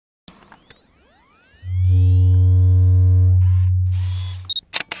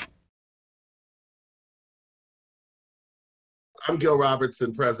I'm Gil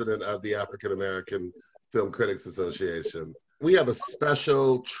Robertson, president of the African American Film Critics Association. We have a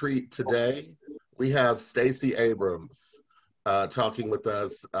special treat today. We have Stacey Abrams talking with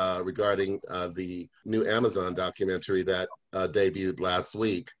us regarding the new Amazon documentary that debuted last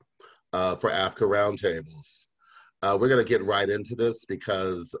week for AAFCA Roundtables. We're going to get right into this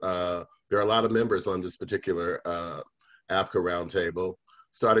because there are a lot of members on this particular AAFCA Roundtable.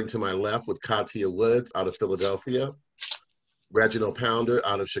 Starting to my left with Katia Woods out of Philadelphia, Reginald Pounder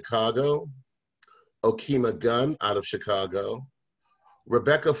out of Chicago, Okima Gunn out of Chicago,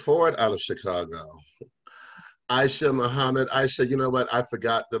 Rebecca Ford out of Chicago, Aisha Muhammad. Aisha, you know what? I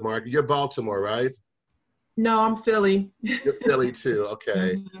forgot the market. You're Baltimore, right? No, I'm Philly. You're Philly too,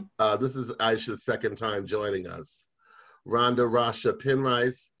 okay. This is Aisha's second time joining us. Rhonda Rasha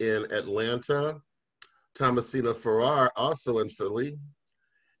Penrice in Atlanta, Thomasina Farrar also in Philly,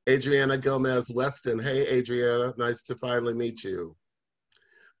 Adriana Gomez Weston. Hey, Adriana, nice to finally meet you.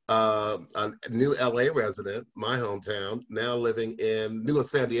 A new LA resident, my hometown, now living in,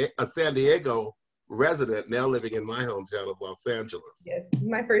 a San Diego resident, now living in my hometown of Los Angeles. Yes,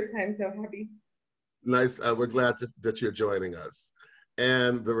 my first time, so happy. Nice, we're glad that you're joining us.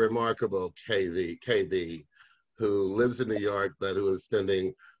 And the remarkable KB, who lives in New York, but who is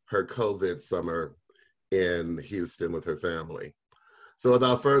spending her COVID summer in Houston with her family. So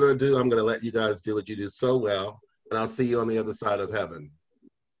without further ado, I'm going to let you guys do what you do so well, and I'll see you on the other side of heaven.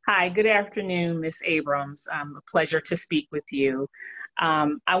 Hi, good afternoon, Ms. Abrams. A pleasure to speak with you.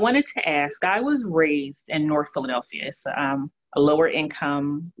 I wanted to ask, I was raised in North Philadelphia. It's a lower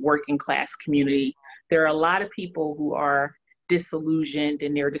income, working class community. There are a lot of people who are disillusioned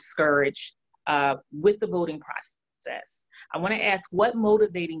and they're discouraged with the voting process. I want to ask, what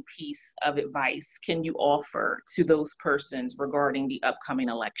motivating piece of advice can you offer to those persons regarding the upcoming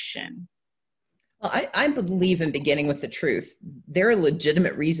election? Well, I believe in beginning with the truth. There are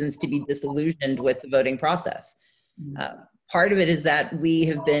legitimate reasons to be disillusioned with the voting process. Part of it is that we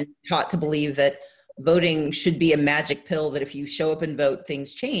have been taught to believe that voting should be a magic pill, that if you show up and vote,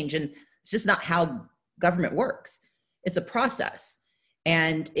 things change. And it's just not how government works. It's a process.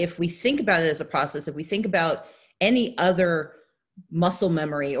 And if we think about it as a process, if we think about any other muscle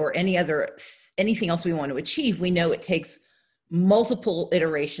memory or anything else we want to achieve, we know it takes multiple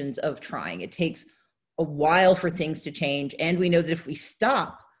iterations of trying. It takes a while for things to change. And we know that if we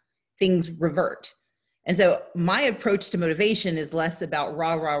stop, things revert. And so my approach to motivation is less about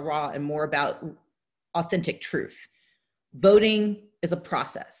rah, rah, rah, and more about authentic truth. Voting is a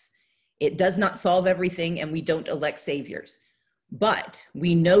process. It does not solve everything, and we don't elect saviors. But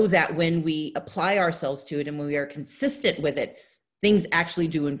we know that when we apply ourselves to it and when we are consistent with it, things actually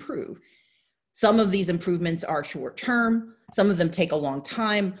do improve. Some of these improvements are short term, some of them take a long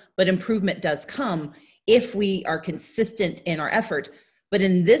time, but improvement does come if we are consistent in our effort. But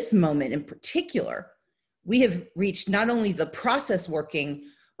in this moment in particular, we have reached not only the process working,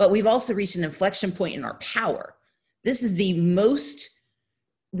 but we've also reached an inflection point in our power. This is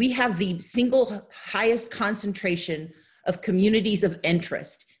we have the single highest concentration of communities of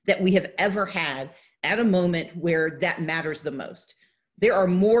interest that we have ever had at a moment where that matters the most. There are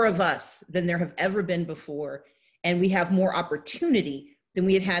more of us than there have ever been before, and we have more opportunity than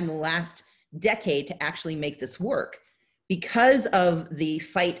we have had in the last decade to actually make this work because of the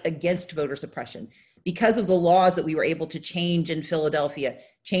fight against voter suppression, because of the laws that we were able to change in Philadelphia,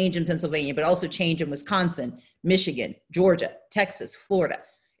 change in Pennsylvania, but also change in Wisconsin, Michigan, Georgia, Texas, Florida.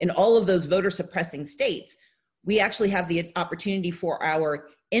 In all of those voter suppressing states, we actually have the opportunity for our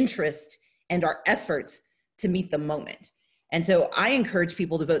interest and our efforts to meet the moment. And so I encourage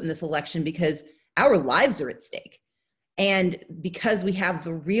people to vote in this election because our lives are at stake. And because we have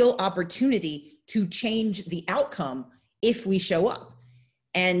the real opportunity to change the outcome if we show up.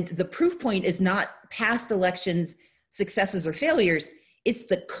 And the proof point is not past elections, successes or failures, it's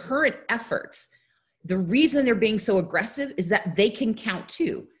the current efforts. The reason they're being so aggressive is that they can count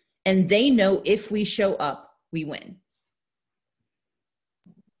too. And they know if we show up, we win.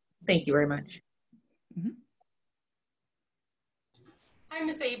 Thank you very much. Hi,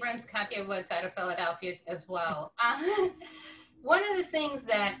 Ms. Abrams, Katia Woods out of Philadelphia as well. One of the things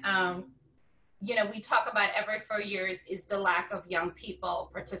that, we talk about every 4 years is the lack of young people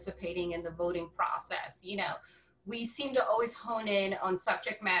participating in the voting process. We seem to always hone in on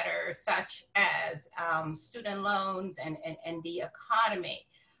subject matter such as student loans and the economy.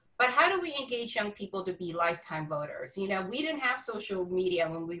 But how do we engage young people to be lifetime voters? We didn't have social media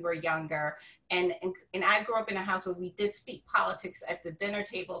when we were younger. And I grew up in a house where we did speak politics at the dinner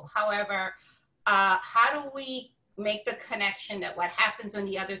table. However, how do we make the connection that what happens on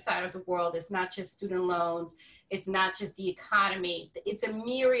the other side of the world is not just student loans, it's not just the economy, it's a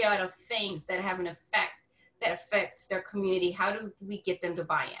myriad of things that have an effect that affects their community. How do we get them to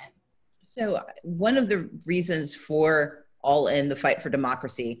buy in? So one of the reasons for All In, the Fight for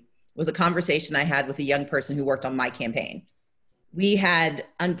Democracy, was a conversation I had with a young person who worked on my campaign. We had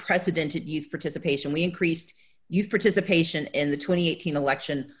unprecedented youth participation. We increased youth participation in the 2018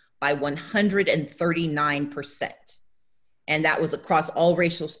 election by 139%. And that was across all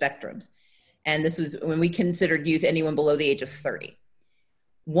racial spectrums. And this was when we considered youth anyone below the age of 30.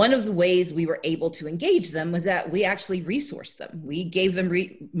 One of the ways we were able to engage them was that we actually resourced them. We gave them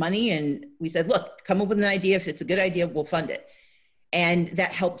money and we said, look, come up with an idea. If it's a good idea, we'll fund it. And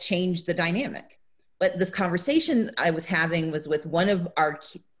that helped change the dynamic. But this conversation I was having was with one of our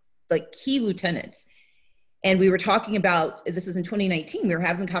key lieutenants. And we were talking about, this was in 2019, we were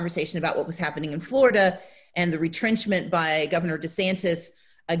having a conversation about what was happening in Florida and the retrenchment by Governor DeSantis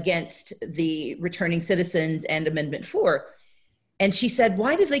against the returning citizens and Amendment 4. And she said,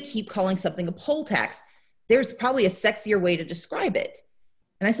 why do they keep calling something a poll tax? There's probably a sexier way to describe it.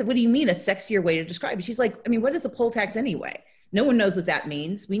 And I said, what do you mean a sexier way to describe it? She's like, I mean, what is a poll tax anyway? No one knows what that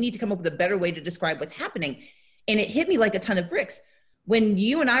means. We need to come up with a better way to describe what's happening. And it hit me like a ton of bricks. When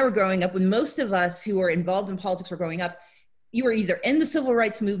you and I were growing up, when most of us who are involved in politics were growing up, you were either in the civil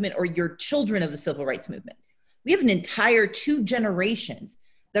rights movement or you're children of the civil rights movement. We have an entire 2 generations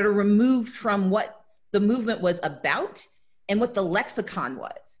that are removed from what the movement was about and what the lexicon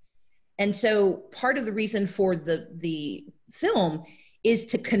was. And so part of the reason for the film is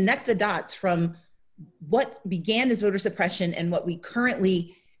to connect the dots from what began as voter suppression and what we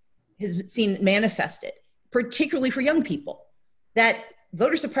currently has seen manifested, particularly for young people. That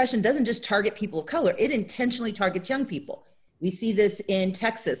voter suppression doesn't just target people of color, it intentionally targets young people. We see this in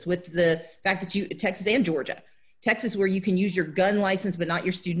Texas with the fact that Texas and Georgia. Texas, where you can use your gun license, but not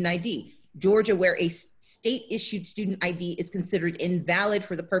your student ID. Georgia, where a state-issued student ID is considered invalid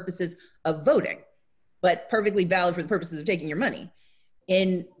for the purposes of voting, but perfectly valid for the purposes of taking your money.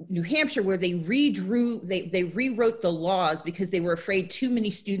 In New Hampshire, where they rewrote the laws because they were afraid too many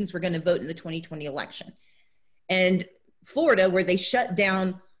students were going to vote in the 2020 election. And Florida, where they shut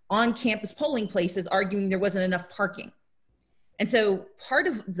down on-campus polling places, arguing there wasn't enough parking. And so part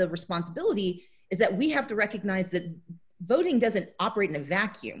of the responsibility is that we have to recognize that voting doesn't operate in a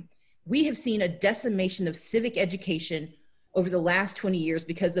vacuum. We have seen a decimation of civic education over the last 20 years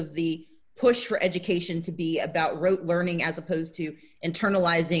because of the push for education to be about rote learning as opposed to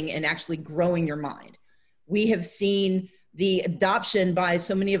internalizing and actually growing your mind. We have seen the adoption by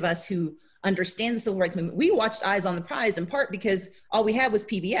so many of us who understand the civil rights movement. We watched Eyes on the Prize in part because all we had was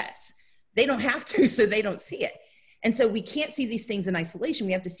PBS. They don't have to, so they don't see it. And so we can't see these things in isolation.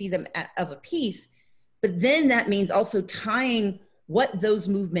 We have to see them of a piece. But then that means also tying what those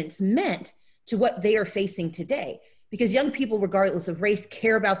movements meant to what they are facing today. Because young people, regardless of race,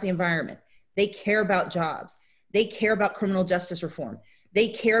 care about the environment. They care about jobs. They care about criminal justice reform. They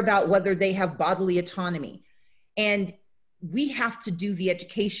care about whether they have bodily autonomy. And we have to do the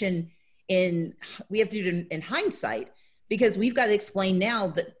education we have to do it in hindsight, because we've got to explain now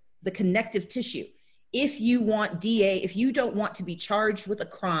that the connective tissue. If you don't want to be charged with a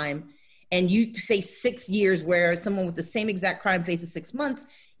crime and you face 6 years where someone with the same exact crime faces 6 months,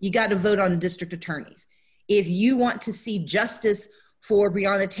 you got to vote on district attorneys. If you want to see justice for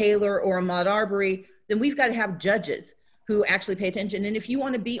Breonna Taylor or Ahmaud Arbery, then we've got to have judges who actually pay attention. And if you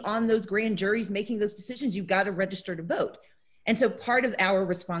want to be on those grand juries making those decisions, you've got to register to vote. And so part of our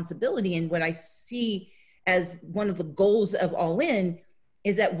responsibility, and what I see as one of the goals of All In,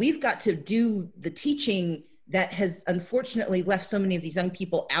 is that we've got to do the teaching that has unfortunately left so many of these young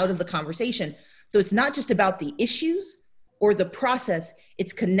people out of the conversation. So it's not just about the issues or the process,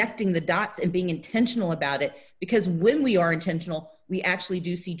 it's connecting the dots and being intentional about it. Because when we are intentional, we actually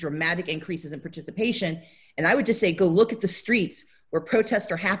do see dramatic increases in participation. And I would just say, go look at the streets where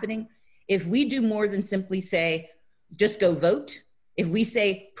protests are happening. If we do more than simply say, just go vote, if we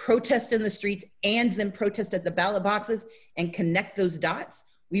say protest in the streets and then protest at the ballot boxes and connect those dots,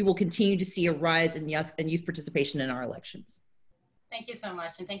 we will continue to see a rise in youth participation in our elections. Thank you so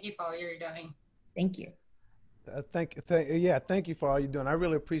much, and thank you for all you're doing. Thank you. Thank you for all you're doing. I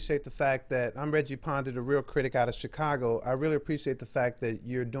really appreciate the fact that I'm Reggie Ponder, the real critic out of Chicago. I really appreciate the fact that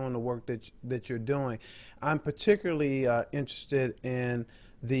you're doing the work that you're doing. I'm particularly interested in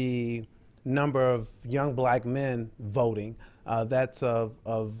the number of young black men voting. That's of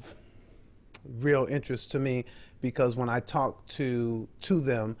real interest to me, because when I talk to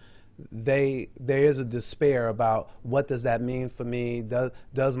them, there is a despair about what does that mean for me?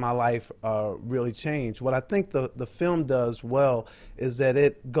 Does my life really change? What I think the film does well is that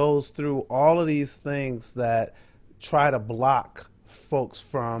it goes through all of these things that try to block folks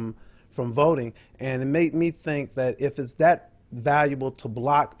from voting, and it made me think that if it's that valuable to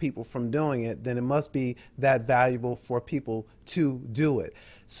block people from doing it, then it must be that valuable for people to do it.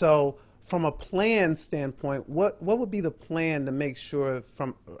 So from a plan standpoint, what would be the plan to make sure,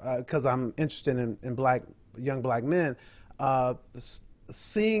 from because I'm interested in young black men,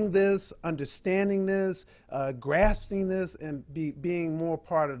 seeing this, understanding this, grasping this, and being more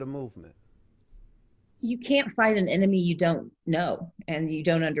part of the movement? You can't fight an enemy you don't know and you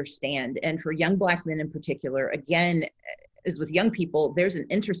don't understand. And for young black men in particular, again, as with young people, there's an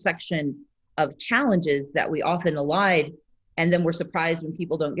intersection of challenges that we often elide, and then we're surprised when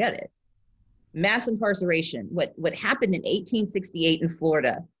people don't get it. Mass incarceration, what happened in 1868 in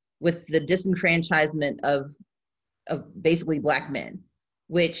Florida with the disenfranchisement of basically black men,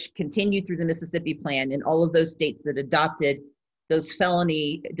 which continued through the Mississippi Plan and all of those states that adopted those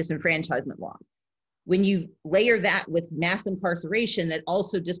felony disenfranchisement laws. When you layer that with mass incarceration that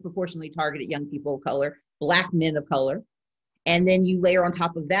also disproportionately targeted young people of color, black men of color, and then you layer on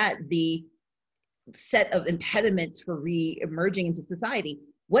top of that the set of impediments for re-emerging into society,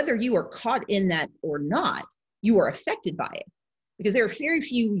 whether you are caught in that or not, you are affected by it. Because there are very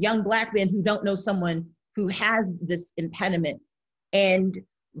few young black men who don't know someone who has this impediment. And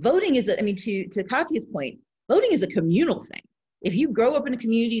voting is, to Katya's point, voting is a communal thing. If you grow up in a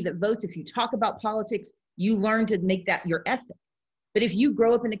community that votes, if you talk about politics, you learn to make that your ethic. But if you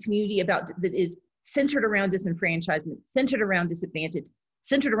grow up in a community that is centered around disenfranchisement, centered around disadvantage,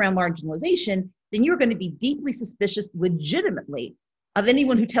 centered around marginalization, then you're going to be deeply suspicious legitimately of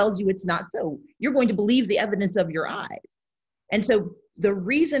anyone who tells you it's not so. You're going to believe the evidence of your eyes. And so the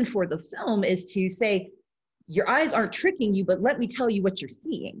reason for the film is to say, your eyes aren't tricking you, but let me tell you what you're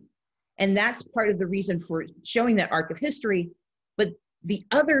seeing. And that's part of the reason for showing that arc of history. But the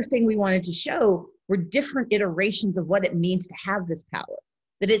other thing we wanted to show were different iterations of what it means to have this power.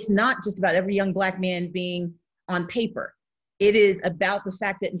 That it's not just about every young black man being on paper. It is about the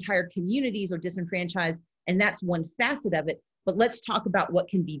fact that entire communities are disenfranchised, and that's one facet of it. But let's talk about what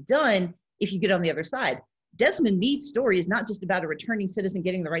can be done if you get on the other side. Desmond Meade's story is not just about a returning citizen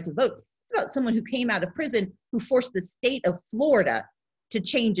getting the right to vote. It's about someone who came out of prison who forced the state of Florida to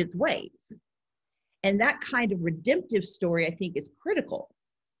change its ways. And that kind of redemptive story, I think, is critical.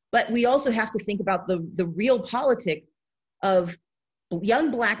 But we also have to think about the real politic of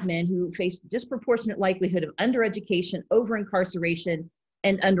young black men who face disproportionate likelihood of undereducation, over-incarceration,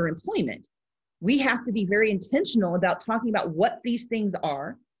 and underemployment. We have to be very intentional about talking about what these things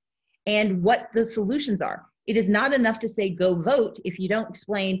are and what the solutions are. It is not enough to say, go vote, if you don't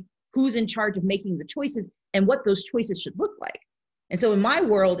explain who's in charge of making the choices and what those choices should look like. And so in my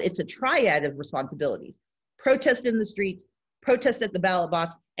world, it's a triad of responsibilities: protest in the streets, protest at the ballot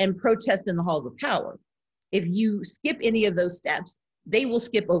box, and protest in the halls of power. If you skip any of those steps, they will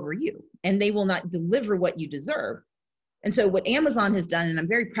skip over you and they will not deliver what you deserve. And so what Amazon has done, and I'm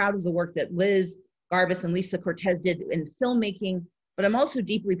very proud of the work that Liz Garbus and Lisa Cortez did in filmmaking, but I'm also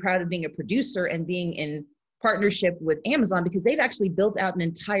deeply proud of being a producer and being in partnership with Amazon, because they've actually built out an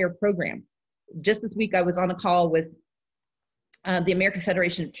entire program. Just this week, I was on a call with the American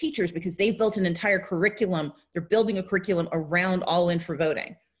Federation of Teachers, because they've built an entire curriculum. They're building a curriculum around All In for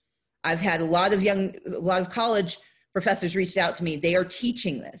Voting. I've had a lot of college professors reached out to me. They are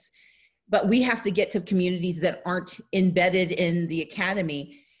teaching this, but we have to get to communities that aren't embedded in the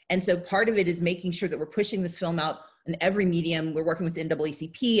academy. And so part of it is making sure that we're pushing this film out in every medium. We're working with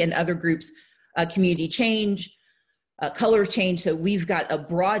NAACP and other groups, Community Change, Color of Change. So we've got a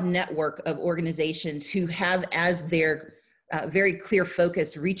broad network of organizations who have as their very clear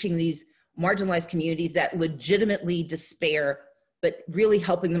focus reaching these marginalized communities that legitimately despair, but really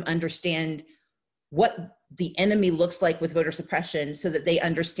helping them understand what the enemy looks like with voter suppression so that they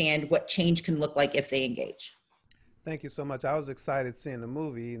understand what change can look like if they engage. Thank you so much. I was excited seeing the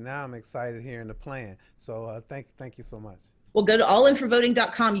movie. Now I'm excited hearing the plan. So thank you so much. Well, go to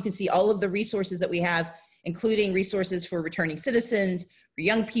allinforvoting.com. You can see all of the resources that we have, including resources for returning citizens, for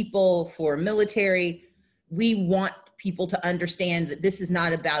young people, for military. We want people to understand that this is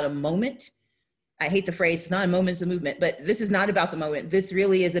not about a moment. I hate the phrase, it's not a moment, it's a movement, but this is not about the moment. This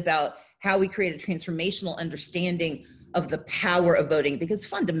really is about how we create a transformational understanding of the power of voting, because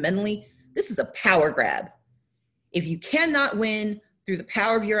fundamentally, this is a power grab. If you cannot win through the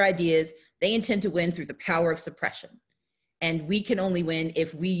power of your ideas, they intend to win through the power of suppression. And we can only win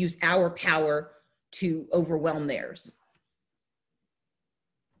if we use our power to overwhelm theirs.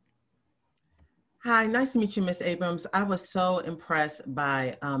 Hi, nice to meet you, Miss Abrams. I was so impressed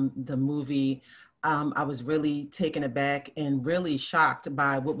by the movie. I was really taken aback and really shocked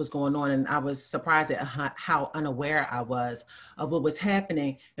by what was going on. And I was surprised at how unaware I was of what was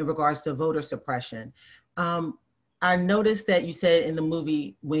happening in regards to voter suppression. Um, I noticed that you said in the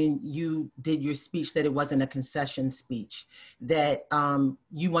movie when you did your speech that it wasn't a concession speech, that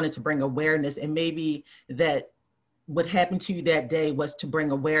you wanted to bring awareness, and maybe that what happened to you that day was to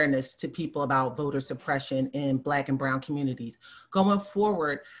bring awareness to people about voter suppression in Black and Brown communities. Going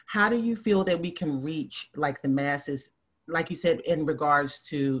forward, how do you feel that we can reach like the masses, like you said, in regards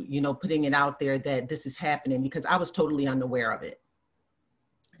to, you know, putting it out there that this is happening? Because I was totally unaware of it.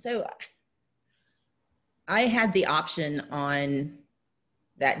 So I had the option on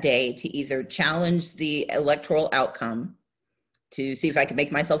that day to either challenge the electoral outcome to see if I could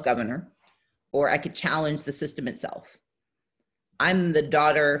make myself governor, or I could challenge the system itself. I'm the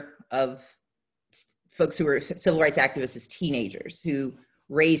daughter of folks who were civil rights activists as teenagers who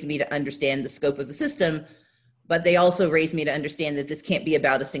raised me to understand the scope of the system, but they also raised me to understand that this can't be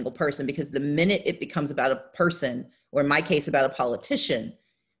about a single person, because the minute it becomes about a person, or in my case, about a politician,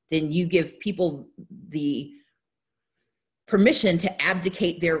 then you give people the permission to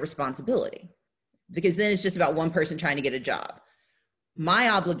abdicate their responsibility, because then it's just about one person trying to get a job. My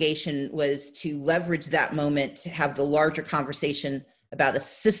obligation was to leverage that moment to have the larger conversation about a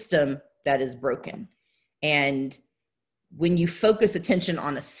system that is broken. And when you focus attention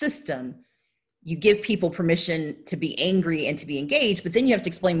on a system, you give people permission to be angry and to be engaged, but then you have to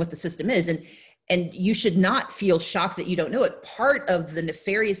explain what the system is. And you should not feel shocked that you don't know it. Part of the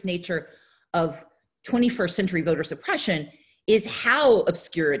nefarious nature of 21st century voter suppression is how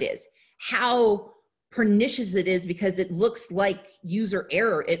obscure it is, how pernicious it is, because it looks like user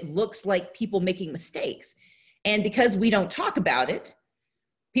error. It looks like people making mistakes. And because we don't talk about it,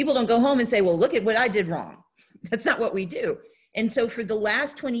 people don't go home and say, well, look at what I did wrong. That's not what we do. And so for the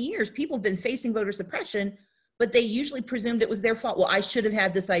last 20 years, people have been facing voter suppression, but they usually presumed it was their fault. Well, I should have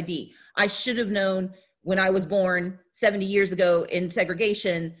had this ID. I should have known when I was born 70 years ago in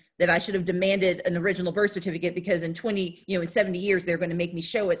segregation that I should have demanded an original birth certificate, because in 70 years, they're going to make me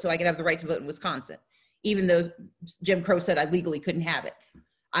show it so I can have the right to vote in Wisconsin, even though Jim Crow said I legally couldn't have it.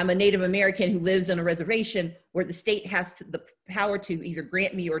 I'm a Native American who lives on a reservation where the state has the power to either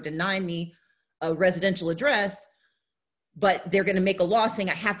grant me or deny me a residential address, but they're going to make a law saying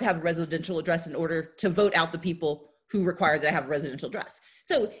I have to have a residential address in order to vote out the people who require that I have a residential address.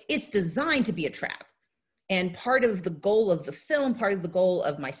 So it's designed to be a trap. And part of the goal of the film, part of the goal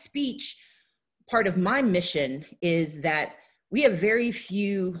of my speech, part of my mission is that we have very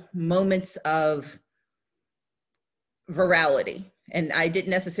few moments of virality. And I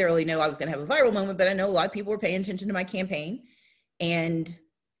didn't necessarily know I was going to have a viral moment, but I know a lot of people were paying attention to my campaign. And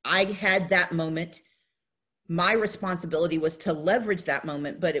I had that moment. My responsibility was to leverage that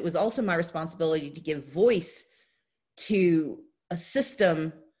moment, but it was also my responsibility to give voice to a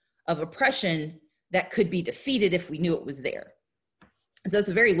system of oppression that could be defeated if we knew it was there. So it's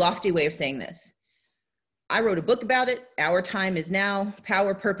a very lofty way of saying this. I wrote a book about it. Our Time Is Now: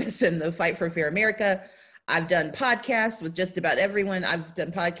 Power, Purpose, and the Fight for a Fair America. I've done podcasts with just about everyone. I've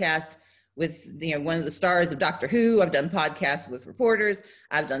done podcasts with one of the stars of Doctor Who. I've done podcasts with reporters.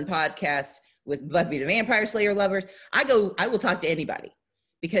 I've done podcasts with Buffy the Vampire Slayer lovers. I will talk to anybody,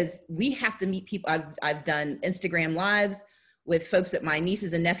 because we have to meet people. I've done Instagram lives with folks that my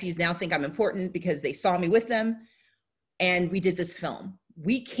nieces and nephews now think I'm important because they saw me with them. And we did this film.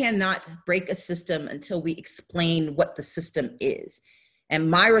 We cannot break a system until we explain what the system is.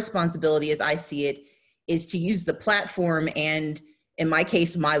 And my responsibility, as I see it, is to use the platform, and in my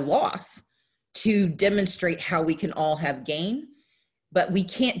case, my loss, to demonstrate how we can all have gain. But we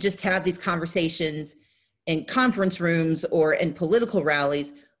can't just have these conversations in conference rooms or in political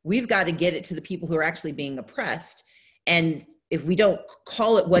rallies. We've got to get it to the people who are actually being oppressed. And if we don't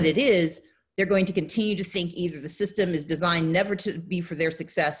call it what it is, they're going to continue to think either the system is designed never to be for their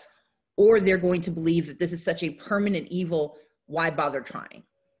success, or they're going to believe that this is such a permanent evil, why bother trying?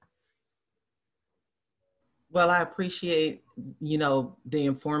 Well, I appreciate, the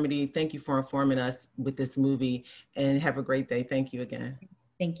informity. Thank you for informing us with this movie, and have a great day. Thank you again.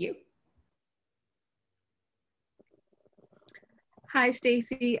 Thank you. Hi,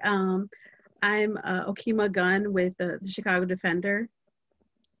 Stacey. I'm Okima Gunn with the Chicago Defender.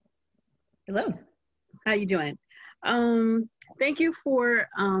 Hello. How you doing? Thank you for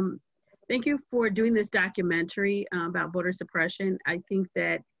doing this documentary about voter suppression. I think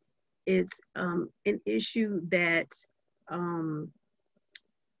that it's an issue that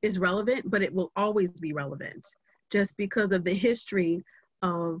is relevant, but it will always be relevant just because of the history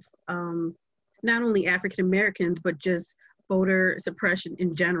of not only African Americans, but just voter suppression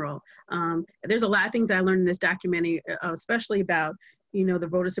in general. There's a lot of things I learned in this documentary, especially about, the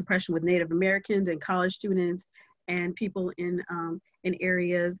voter suppression with Native Americans and college students and people in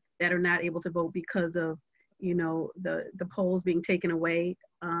areas that are not able to vote because of, the polls being taken away.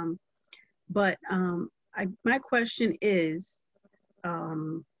 My question is,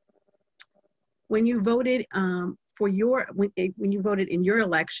 when you voted when you voted in your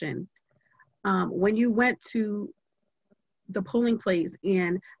election, when you went to the polling place,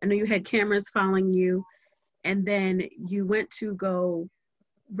 and I know you had cameras following you, and then you went to go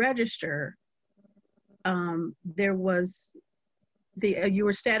register, there was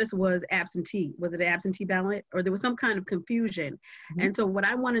your status was absentee. Was it an absentee ballot, or there was some kind of confusion? Mm-hmm. And so what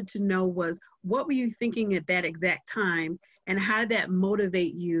I wanted to know was, what were you thinking at that exact time, and how did that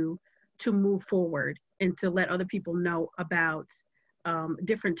motivate you to move forward and to let other people know about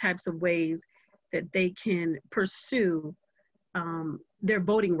different types of ways that they can pursue their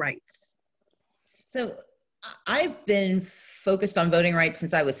voting rights? So I've been focused on voting rights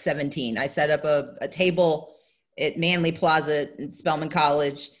since I was 17. I set up a table at Manley Plaza at Spelman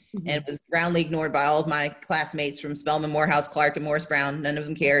College, mm-hmm. and was roundly ignored by all of my classmates from Spelman, Morehouse, Clark, and Morris Brown. None of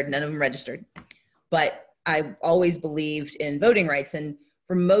them cared, none of them registered. But I always believed in voting rights, and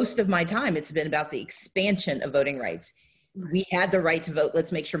for most of my time, it's been about the expansion of voting rights. We had the right to vote.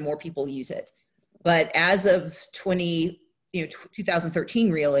 Let's make sure more people use it. But as of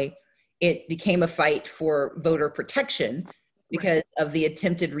 2013, really, it became a fight for voter protection because of the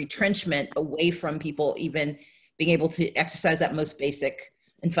attempted retrenchment away from people even being able to exercise that most basic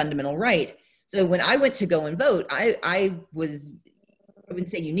and fundamental right. So when I went to go and vote, I wouldn't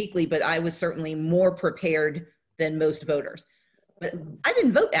say uniquely, but I was certainly more prepared than most voters. But I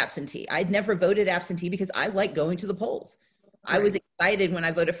didn't vote absentee. I'd never voted absentee because I like going to the polls. Right. I was excited when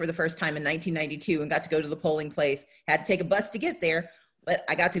I voted for the first time in 1992 and got to go to the polling place. Had to take a bus to get there, but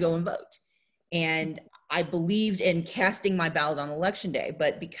I got to go and vote. And I believed in casting my ballot on election day.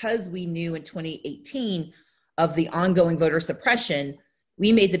 But because we knew in 2018 of the ongoing voter suppression,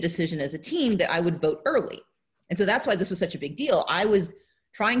 we made the decision as a team that I would vote early. And so that's why this was such a big deal. I was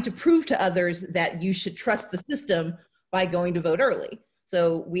trying to prove to others that you should trust the system by going to vote early.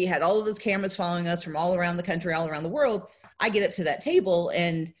 So we had all of those cameras following us from all around the country, all around the world. I get up to that table,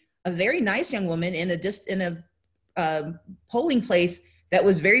 and a very nice young woman in a polling place that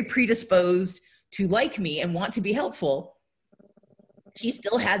was very predisposed to like me and want to be helpful, she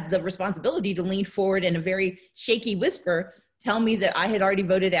still had the responsibility to lean forward in a very shaky whisper, tell me that I had already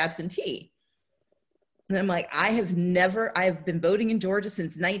voted absentee. And I'm like, I have been voting in Georgia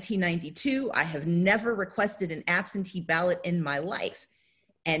since 1992. I have never requested an absentee ballot in my life.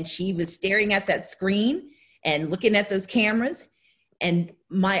 And she was staring at that screen and looking at those cameras. And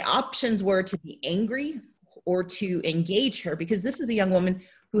my options were to be angry or to engage her, because this is a young woman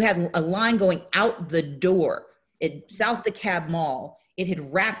who had a line going out the door at South DeKalb Mall. It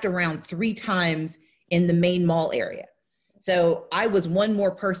had wrapped around 3 times in the main mall area. So I was one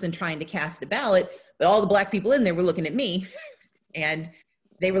more person trying to cast a ballot, but all the Black people in there were looking at me and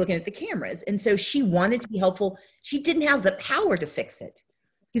they were looking at the cameras. And so she wanted to be helpful. She didn't have the power to fix it,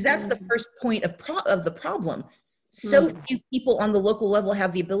 because that's the first point of the problem. So few people on the local level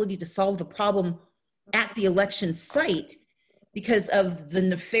have the ability to solve the problem at the election site because of the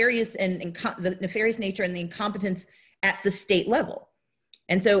nefarious the nefarious nature and the incompetence at the state level.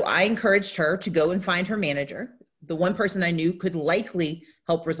 And so I encouraged her to go and find her manager, the one person I knew could likely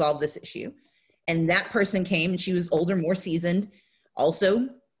help resolve this issue. And that person came, and she was older, more seasoned. Also,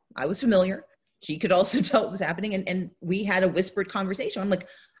 I was familiar. She could also tell what was happening. And we had a whispered conversation. I'm like,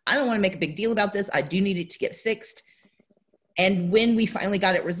 I don't want to make a big deal about this. I do need it to get fixed. And when we finally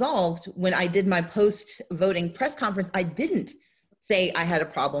got it resolved, when I did my post-voting press conference, I didn't say I had a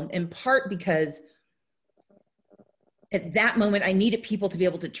problem, in part because at that moment, I needed people to be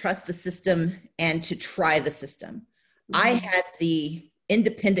able to trust the system and to try the system. I had the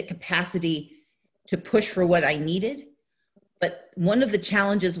independent capacity to push for what I needed. But one of the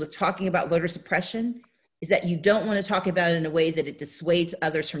challenges with talking about voter suppression is that you don't want to talk about it in a way that it dissuades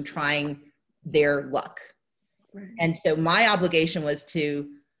others from trying their luck. Right. And so my obligation was to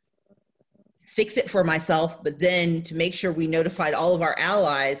fix it for myself, but then to make sure we notified all of our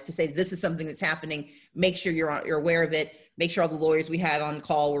allies to say, this is something that's happening. Make sure you're aware of it. Make sure all the lawyers we had on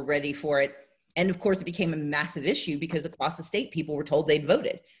call were ready for it. And of course, it became a massive issue because across the state, people were told they'd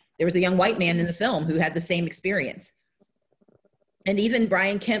voted. There was a young white man in the film who had the same experience. And even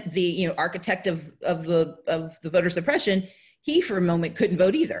Brian Kemp, the architect of the voter suppression, he for a moment couldn't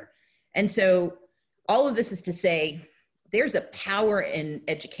vote either. And so all of this is to say, there's a power in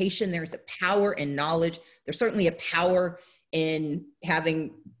education. There's a power in knowledge. There's certainly a power in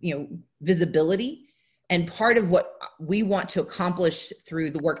having, visibility. And part of what we want to accomplish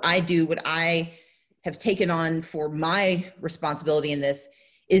through the work I do, what I have taken on for my responsibility in this,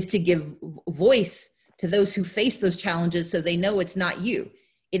 is to give voice to those who face those challenges so they know it's not you.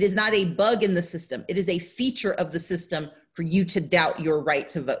 It is not a bug in the system. It is a feature of the system for you to doubt your right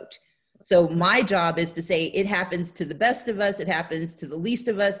to vote. So my job is to say it happens to the best of us, it happens to the least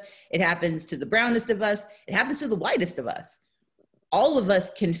of us, it happens to the brownest of us, it happens to the whitest of us. All of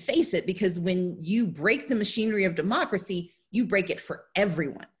us can face it, because when you break the machinery of democracy, you break it for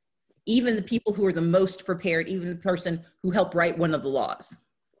everyone, even the people who are the most prepared, even the person who helped write one of the laws.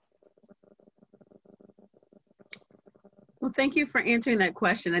 Well, thank you for answering that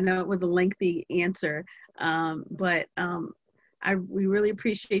question. I know it was a lengthy answer, but we really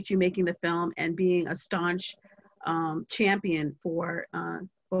appreciate you making the film and being a staunch champion for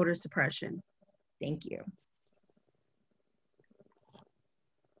voter suppression. Thank you.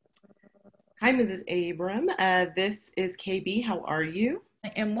 Hi, Mrs. Abram. This is KB. How are you? I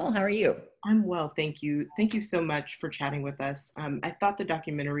am well. How are you? I'm well, thank you. Thank you so much for chatting with us. I thought the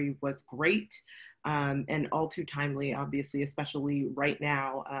documentary was great and all too timely, obviously, especially right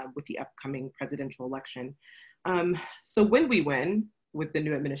now with the upcoming presidential election. So when we win with the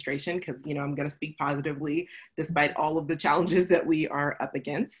new administration, because I'm going to speak positively despite all of the challenges that we are up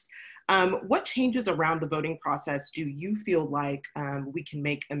against, what changes around the voting process do you feel like we can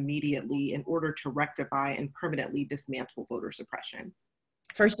make immediately in order to rectify and permanently dismantle voter suppression?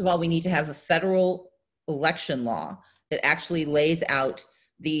 First of all, we need to have a federal election law that actually lays out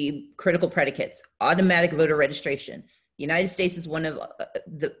the critical predicates. Automatic voter registration. The United States is one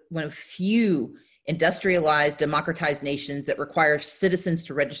of few industrialized, democratized nations that require citizens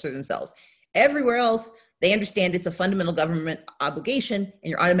to register themselves. Everywhere else, they understand it's a fundamental government obligation and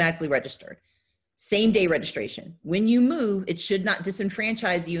you're automatically registered. Same day registration. When you move, it should not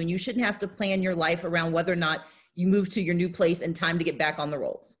disenfranchise you, and you shouldn't have to plan your life around whether or not you move to your new place in time to get back on the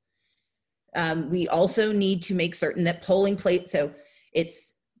rolls. We also need to make certain that polling places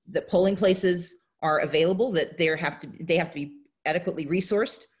are available, that they have to be adequately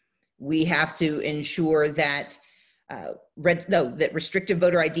resourced. We have to ensure that that restrictive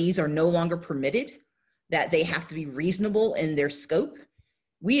voter IDs are no longer permitted, that they have to be reasonable in their scope.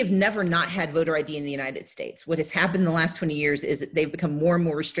 We have never not had voter ID in the United States. What has happened in the last 20 years is that they've become more and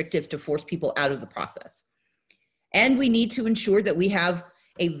more restrictive to force people out of the process. And we need to ensure that we have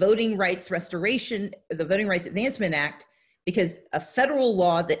a voting rights restoration, the Voting Rights Advancement Act, because a federal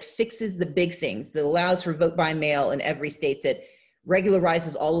law that fixes the big things, that allows for vote by mail in every state, that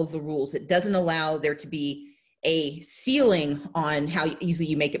regularizes all of the rules, that doesn't allow there to be a ceiling on how easy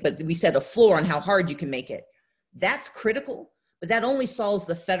you make it, but we set a floor on how hard you can make it. That's critical, but that only solves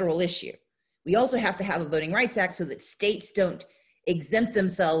the federal issue. We also have to have a Voting Rights Act so that states don't exempt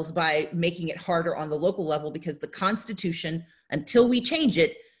themselves by making it harder on the local level, because the Constitution, until we change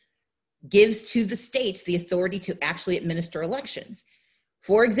it, gives to the states the authority to actually administer elections.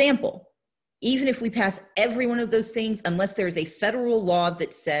 For example, even if we pass every one of those things, unless there is a federal law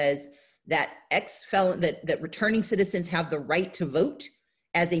that says that that returning citizens have the right to vote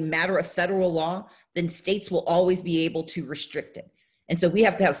as a matter of federal law, then states will always be able to restrict it. And so we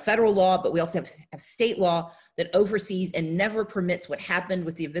have to have federal law, but we also have to have state law that oversees and never permits what happened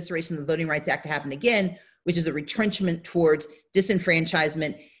with the evisceration of the Voting Rights Act to happen again, which is a retrenchment towards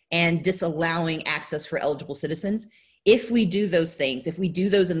disenfranchisement and disallowing access for eligible citizens. If we do those things, if we do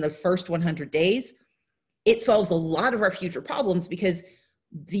those in the first 100 days, it solves a lot of our future problems, because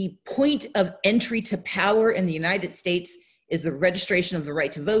the point of entry to power in the United States is the registration of the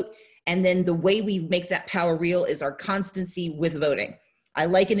right to vote. And then the way we make that power real is our constancy with voting. I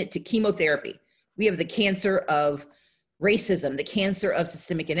liken it to chemotherapy. We have the cancer of racism, the cancer of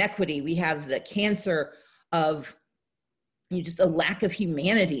systemic inequity. We have the cancer of just a lack of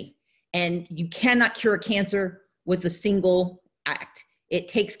humanity. And you cannot cure cancer with a single act. It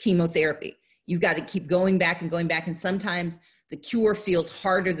takes chemotherapy. You've got to keep going back and going back. And sometimes the cure feels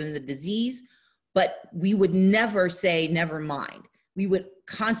harder than the disease, but we would never say, never mind. We would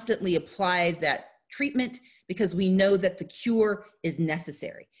constantly apply that treatment because we know that the cure is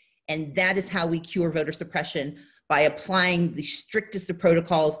necessary. And that is how we cure voter suppression, by applying the strictest of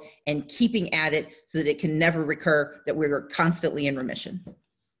protocols and keeping at it so that it can never recur, that we're constantly in remission.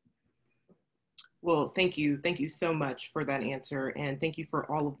 Well, thank you. Thank you so much for that answer. And thank you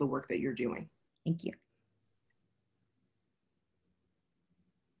for all of the work that you're doing. Thank you.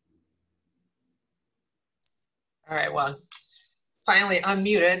 All right, well, finally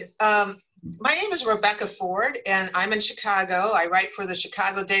unmuted. My name is Rebecca Ford, and I'm in Chicago. I write for the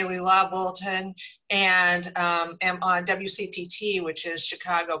Chicago Daily Law Bulletin and am on WCPT, which is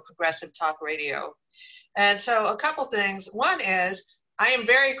Chicago Progressive Talk Radio. And so a couple things. One is I am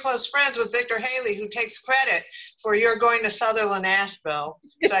very close friends with Victor Haley, who takes credit for your going to Sutherland Asheville.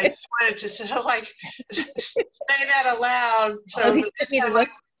 So I just wanted to sort of like say that aloud. So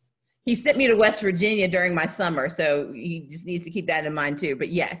he sent me to West Virginia during my summer, so he just needs to keep that in mind too, but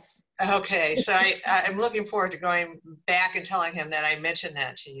yes. Okay, so I'm looking forward to going back and telling him that I mentioned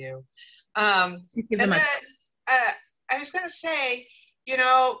that to you. And then I was going to say, you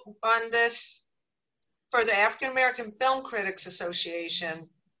know, on this, for the African American Film Critics Association,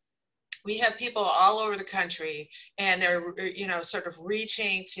 we have people all over the country, and they're, you know, sort of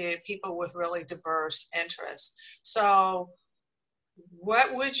reaching to people with really diverse interests. So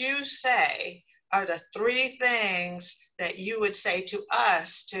what would you say are the 3 things that you would say to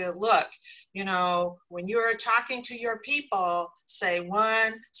us to look, you know, when you're talking to your people, say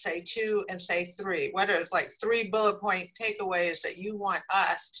 1, say 2, and say 3. What are like 3 bullet point takeaways that you want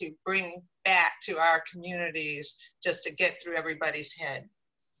us to bring back to our communities just to get through everybody's head?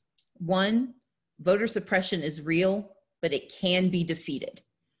 1, voter suppression is real, but it can be defeated.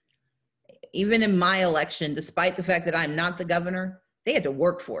 Even in my election, despite the fact that I'm not the governor, they had to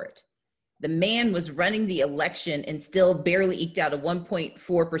work for it. The man was running the election and still barely eked out a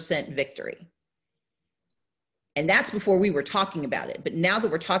 1.4% victory. And that's before we were talking about it. But now that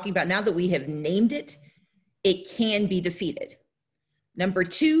we're talking about, now that we have named it, it can be defeated. Number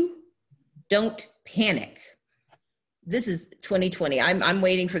 2, don't panic. This is 2020. I'm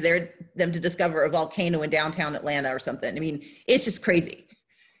waiting for them to discover a volcano in downtown Atlanta or something. I mean, it's just crazy.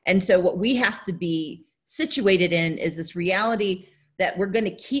 And so what we have to be situated in is this reality that we're going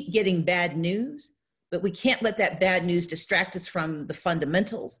to keep getting bad news, but we can't let that bad news distract us from the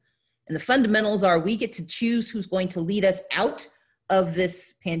fundamentals. And the fundamentals are we get to choose who's going to lead us out of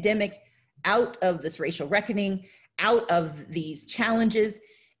this pandemic, out of this racial reckoning, out of these challenges,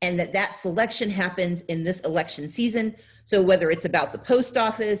 and that selection happens in this election season. So whether it's about the post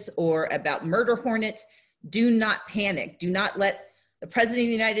office or about murder hornets, do not panic. Do not let the President of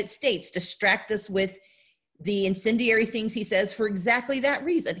the United States distract us with the incendiary things he says for exactly that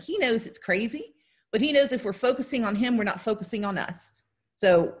reason. He knows it's crazy, but he knows if we're focusing on him, we're not focusing on us.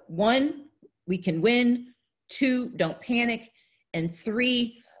 So 1, we can win. 2, don't panic. And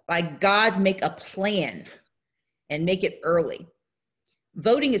 3, by God, make a plan and make it early.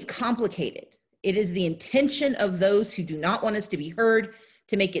 Voting is complicated. It is the intention of those who do not want us to be heard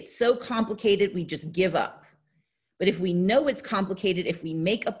to make it so complicated we just give up. But if we know it's complicated, if we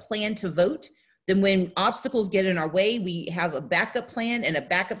make a plan to vote, then when obstacles get in our way, we have a backup plan and a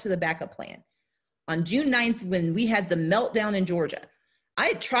backup to the backup plan. On June 9th, when we had the meltdown in Georgia, I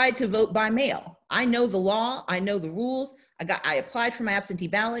had tried to vote by mail. I know the law, I know the rules. I applied for my absentee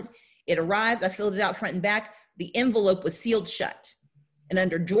ballot. It arrived, I filled it out front and back. The envelope was sealed shut. And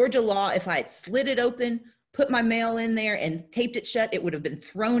under Georgia law, if I had slid it open, put my mail in there and taped it shut, it would have been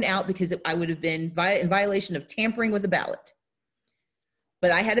thrown out because I would have been in violation of tampering with the ballot. But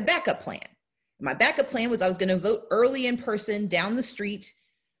I had a backup plan. My backup plan was I was going to vote early in person down the street,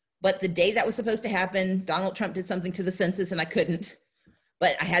 but the day that was supposed to happen, Donald Trump did something to the census and I couldn't.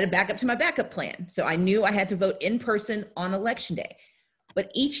 But I had a backup to my backup plan. So I knew I had to vote in person on election day.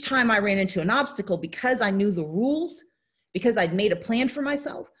 But each time I ran into an obstacle, because I knew the rules, because I'd made a plan for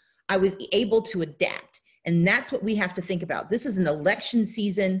myself, I was able to adapt. And that's what we have to think about. This is an election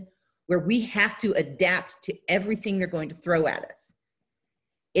season where we have to adapt to everything they're going to throw at us.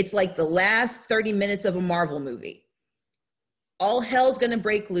 It's like the last 30 minutes of a Marvel movie. All hell's going to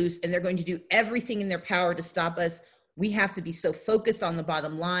break loose and they're going to do everything in their power to stop us. We have to be so focused on the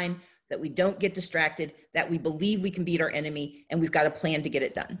bottom line that we don't get distracted, that we believe we can beat our enemy, and we've got a plan to get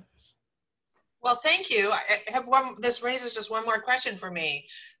it done. Well, thank you. I have this raises just one more question for me.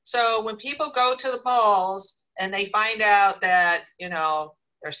 So when people go to the polls and they find out that, you know,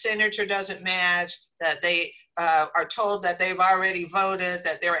 their signature doesn't match, that they are told that they've already voted,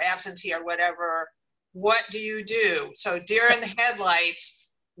 that they're absentee or whatever, what do you do? So deer in the headlights,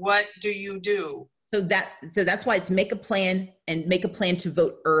 what do you do? So that's why it's make a plan and make a plan to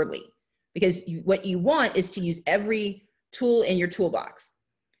vote early, because what you want is to use every tool in your toolbox.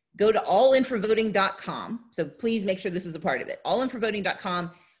 Go to allinforvoting.com. So please make sure this is a part of it.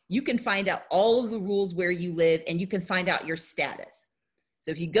 Allinforvoting.com. You can find out all of the rules where you live and you can find out your status. So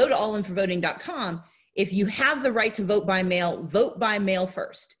if you go to allinforvoting.com, if you have the right to vote by mail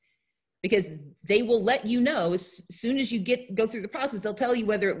first, because they will let you know as soon as you go through the process, they'll tell you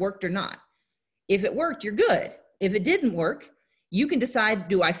whether it worked or not. If it worked, you're good. If it didn't work, You can decide,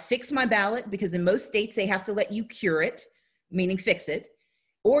 do I fix my ballot? Because in most states, they have to let you cure it, meaning fix it.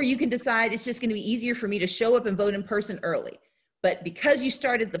 Or you can decide it's just going to be easier for me to show up and vote in person early. But because you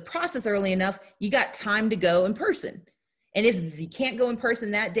started the process early enough, you got time to go in person. And if you can't go in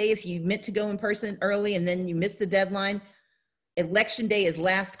person that day, if you meant to go in person early and then you missed the deadline, election day is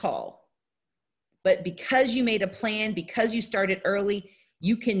last call. But because you made a plan, because you started early,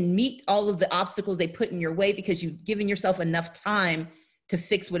 you can meet all of the obstacles they put in your way because you've given yourself enough time to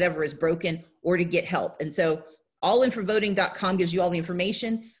fix whatever is broken or to get help. And so allinforvoting.com gives you all the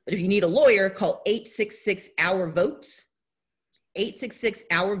information. But if you need a lawyer, call 866-OUR-VOTE,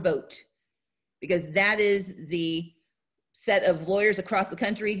 866-OUR-VOTE, because that is the set of lawyers across the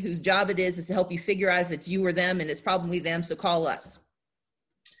country whose job it is to help you figure out if it's you or them, and it's probably them, so call us.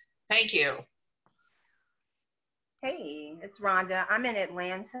 Thank you. Hey, it's Rhonda. I'm in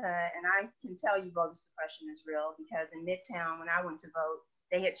Atlanta, and I can tell you voter suppression is real because in Midtown, when I went to vote,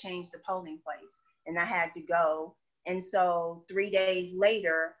 they had changed the polling place, and I had to go. And so 3 days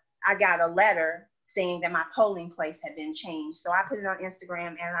later, I got a letter saying that my polling place had been changed. So I put it on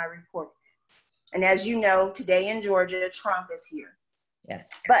Instagram, and I reported it. And as you know, today in Georgia, Trump is here.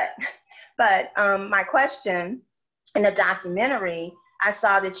 Yes. But my question in the documentary, I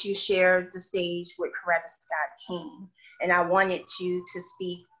saw that you shared the stage with Coretta Scott King, and I wanted you to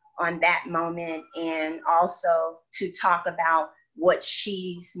speak on that moment and also to talk about what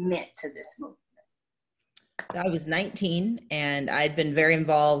she's meant to this movement. I was 19 and I'd been very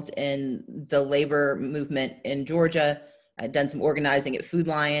involved in the labor movement in Georgia. I'd done some organizing at Food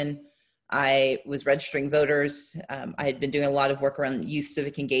Lion. I was registering voters. I had been doing a lot of work around youth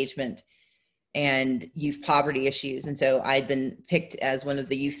civic engagement and youth poverty issues. And so I'd been picked as one of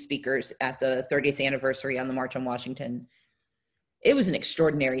the youth speakers at the 30th anniversary on the March on Washington. It was an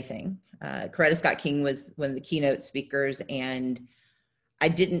extraordinary thing. Coretta Scott King was one of the keynote speakers, and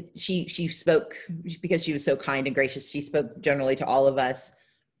she spoke because she was so kind and gracious. She spoke generally to all of us,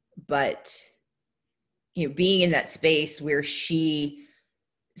 but being in that space where she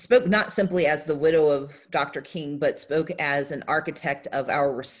spoke not simply as the widow of Dr. King, but spoke as an architect of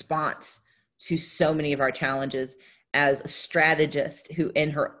our response to so many of our challenges, as a strategist who in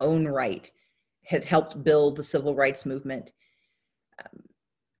her own right had helped build the civil rights movement.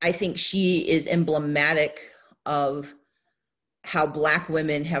 I think she is emblematic of how Black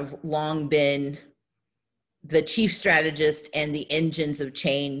women have long been the chief strategist and the engines of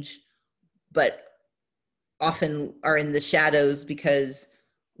change, but often are in the shadows because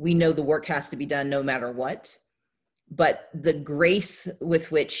we know the work has to be done no matter what. But the grace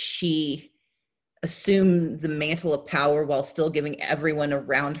with which she assumed the mantle of power while still giving everyone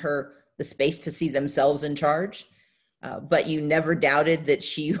around her the space to see themselves in charge, but you never doubted that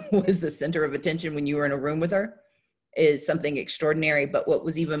she was the center of attention when you were in a room with her, is something extraordinary. But what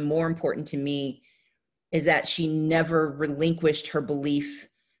was even more important to me is that she never relinquished her belief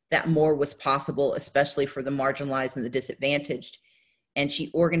that more was possible, especially for the marginalized and the disadvantaged. And she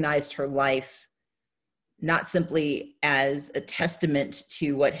organized her life not simply as a testament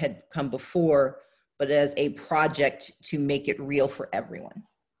to what had come before, but as a project to make it real for everyone.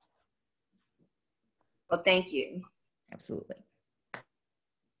 Well, thank you. Absolutely. I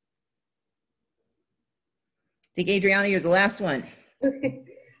think, Adriana, you're the last one. Okay.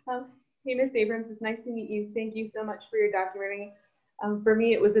 Hey, Ms. Abrams, it's nice to meet you. Thank you so much for your documentary. For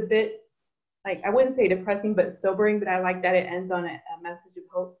me, it was a bit, I wouldn't say depressing, but sobering, but I like that it ends on a message of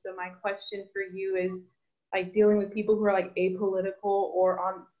hope. So my question for you is, dealing with people who are apolitical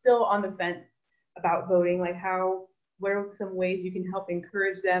or still on the fence about voting, what are some ways you can help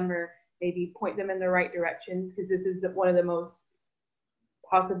encourage them or maybe point them in the right direction? Because this is one of the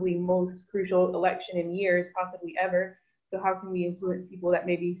possibly most crucial election in years, possibly ever. So how can we influence people that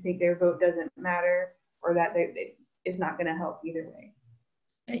maybe think their vote doesn't matter or that it's not going to help either way?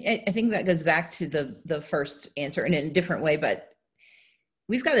 I think that goes back to the first answer in a different way, but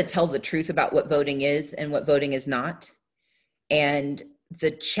we've got to tell the truth about what voting is and what voting is not. And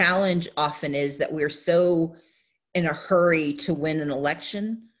the challenge often is that we're so in a hurry to win an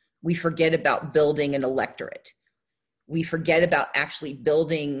election, we forget about building an electorate. We forget about actually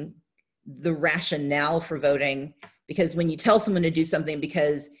building the rationale for voting, because when you tell someone to do something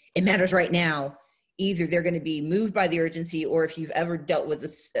because it matters right now, either they're going to be moved by the urgency, or if you've ever dealt with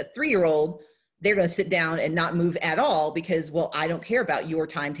a 3-year-old, they're going to sit down and not move at all because, well, I don't care about your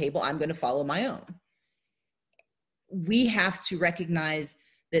timetable. I'm going to follow my own. We have to recognize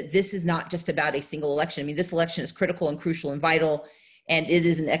that this is not just about a single election. I mean, this election is critical and crucial and vital, and it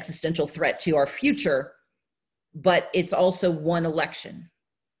is an existential threat to our future, but it's also one election.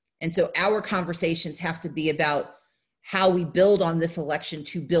 And so our conversations have to be about how we build on this election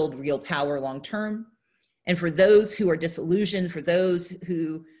to build real power long term. And for those who are disillusioned, for those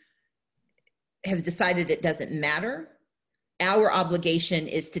who have decided it doesn't matter, our obligation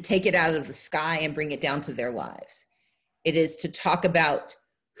is to take it out of the sky and bring it down to their lives. It is to talk about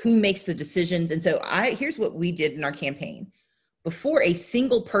who makes the decisions. And so here's what we did in our campaign. Before a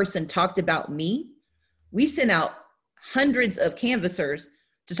single person talked about me, we sent out hundreds of canvassers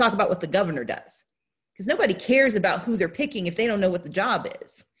to talk about what the governor does. Because nobody cares about who they're picking if they don't know what the job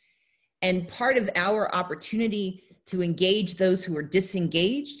is. And part of our opportunity to engage those who are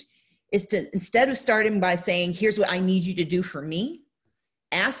disengaged is to, instead of starting by saying, here's what I need you to do for me,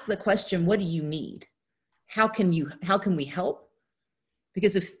 ask the question, what do you need? How can we help?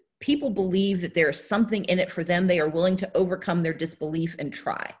 Because if people believe that there is something in it for them, they are willing to overcome their disbelief and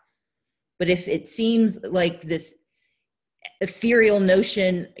try. But if it seems like this ethereal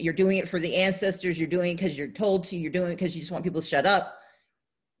notion, you're doing it for the ancestors, you're doing it because you're told to, you're doing it because you just want people to shut up,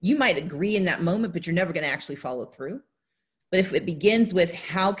 you might agree in that moment, but you're never going to actually follow through. But if it begins with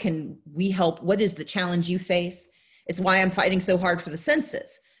how can we help, what is the challenge you face? It's why I'm fighting so hard for the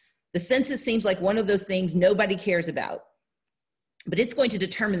census. The census seems like one of those things nobody cares about, but it's going to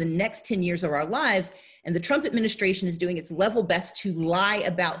determine the next 10 years of our lives. And the Trump administration is doing its level best to lie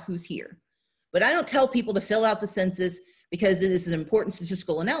about who's here. But I don't tell people to fill out the census because it is an important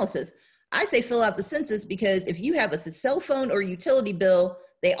statistical analysis. I say fill out the census because if you have a cell phone or utility bill,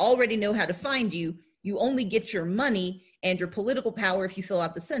 they already know how to find you. You only get your money and your political power if you fill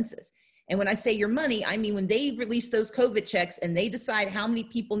out the census. And when I say your money, I mean when they release those COVID checks and they decide how many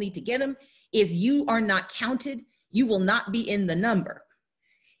people need to get them, if you are not counted, you will not be in the number.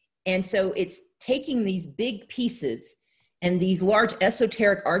 And so it's taking these big pieces and these large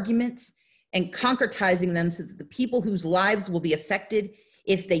esoteric arguments and concretizing them so that the people whose lives will be affected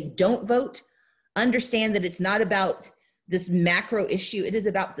if they don't vote understand that it's not about this macro issue, it is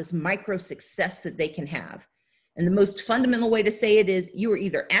about this micro success that they can have. And the most fundamental way to say it is you are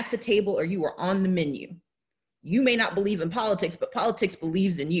either at the table or you are on the menu. You may not believe in politics, but politics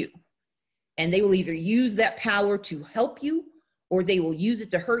believes in you. And they will either use that power to help you or they will use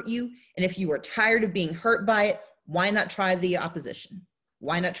it to hurt you. And if you are tired of being hurt by it, why not try the opposition?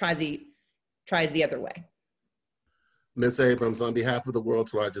 Why not try the other way? Ms. Abrams, on behalf of the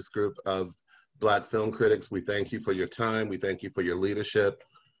world's largest group of Black film critics, we thank you for your time. We thank you for your leadership.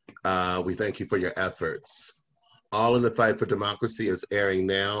 We thank you for your efforts. All in the Fight for Democracy is airing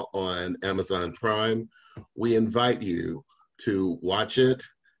now on Amazon Prime. We invite you to watch it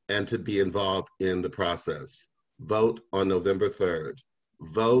and to be involved in the process. Vote on November 3rd.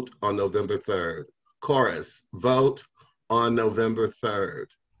 Vote on November 3rd. Chorus, vote on November 3rd.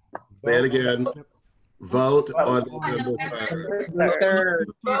 Say it again. Vote on November 3rd.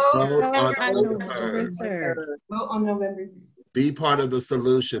 Vote on November 3rd. Vote on November 3rd. Be part of the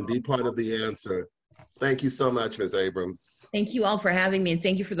solution. Be part of the answer. Thank you so much, Ms. Abrams. Thank you all for having me, and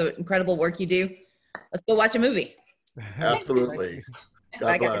thank you for the incredible work you do. Let's go watch a movie. Absolutely.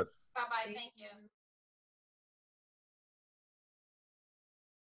 God bless. Bye-bye. Thank you.